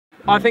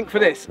I think for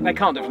this, they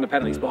can't do it from the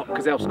penalty spot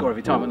because they'll score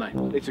every time,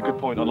 won't they? It's a good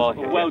point, I like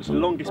it. The world's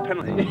longest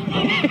penalty. I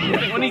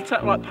think when he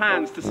like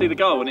pans to see the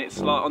goal and it's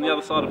like on the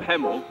other side of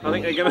Hemel, I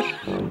think they're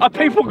gonna. Are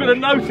people gonna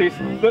notice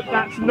that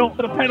that's not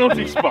the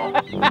penalty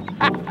spot?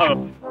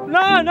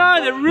 No,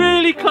 they're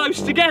really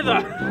close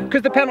together.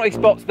 Because the penalty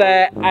spot's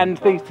there and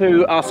these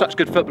two are such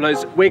good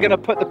footballers, we're going to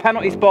put the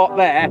penalty spot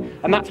there,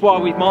 and that's why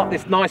we've marked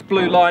this nice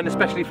blue line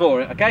especially for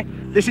it, okay?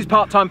 This is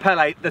Part-Time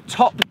Pele, the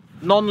top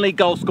non-league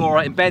goal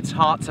scorer in Beds,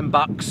 Hearts and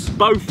Bucks.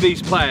 Both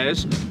these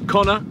players,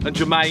 Connor and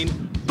Jermaine,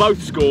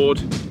 both scored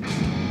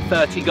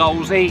 30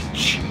 goals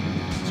each.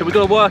 So we've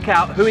got to work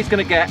out who is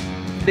going to get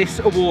this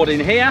award in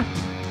here.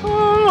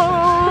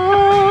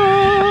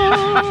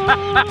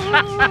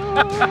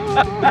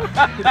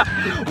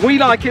 We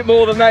like it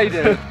more than they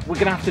do. We're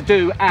going to have to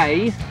do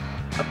a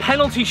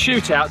penalty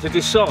shootout to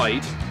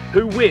decide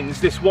who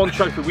wins this one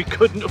trophy we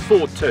couldn't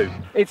afford to.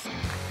 It's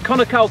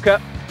Connor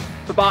Calcutt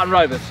for Barton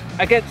Rovers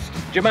against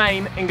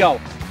Jermaine in goal.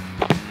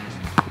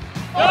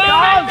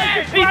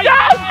 He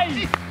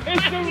does!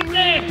 It's a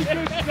really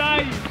good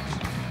save.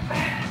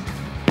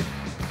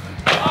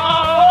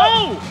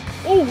 Oh,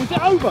 was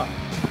it over?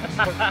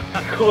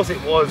 Of course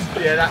it was.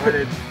 Yeah, that went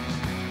in.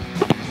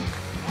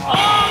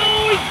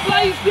 Oh, he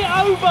glazed it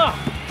over!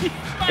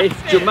 If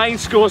Jermaine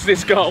scores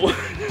this goal,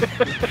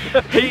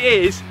 he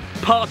is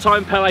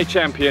Part-Time Pele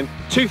champion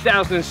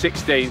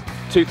 2016,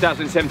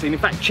 2017, in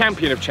fact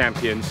champion of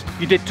champions.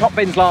 You did top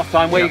bins last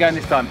time, where are you going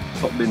this time?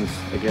 Top bins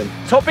again.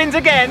 Top bins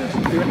again?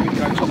 Do you reckon we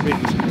can go top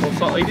bins? Or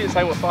so, he didn't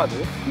say what side,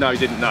 did he? No, he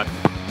didn't, no.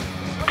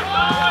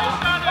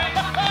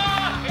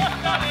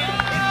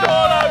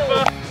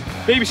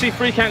 BBC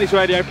Three Counties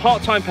Radio,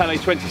 Part-Time Pele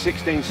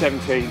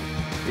 2016-17.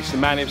 It's the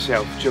man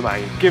himself,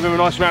 Jermaine. Give him a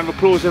nice round of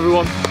applause,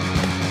 everyone.